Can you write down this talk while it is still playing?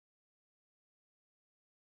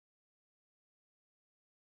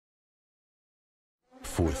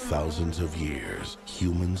For thousands of years,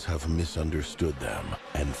 humans have misunderstood them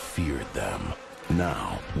and feared them.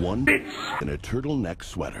 Now, one in a turtleneck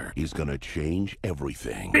sweater is gonna change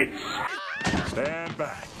everything. Stand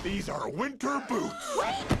back. These are winter boots.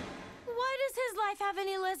 Wait! Why does his life have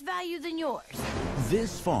any less value than yours?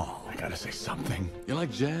 This fall, I gotta say something. You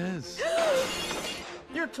like jazz?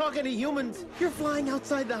 You're talking to humans. You're flying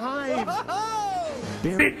outside the hive.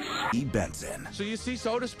 Barry Benson So you see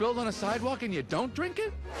soda spilled on a sidewalk and you don't drink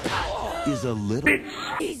it? is a little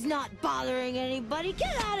He's not bothering anybody.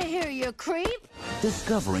 Get out of here, you creep!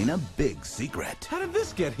 discovering a big secret. How did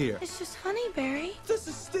this get here? It's just honey, Barry. This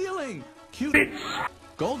is stealing. Cute.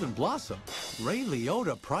 Golden Blossom. Ray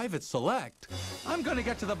Liotta Private Select. I'm gonna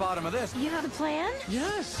get to the bottom of this. You have a plan?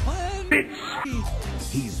 Yes, plan.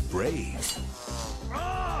 He's brave.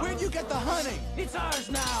 Where'd you get the honey? It's ours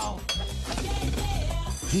now.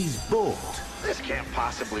 He's bold. This can't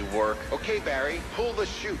possibly work. Okay, Barry, pull the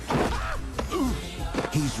chute.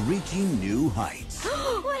 He's reaching new heights.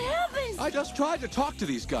 What happened? I just tried to talk to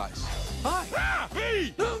these guys.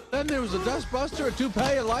 Hi. Then there was a dustbuster, a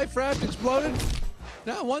toupee, a life raft exploded.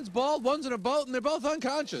 Now one's bald, one's in a boat, and they're both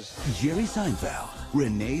unconscious. Jerry Seinfeld,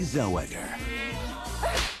 Renee Zellweger.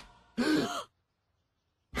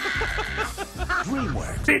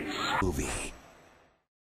 DreamWorks movie.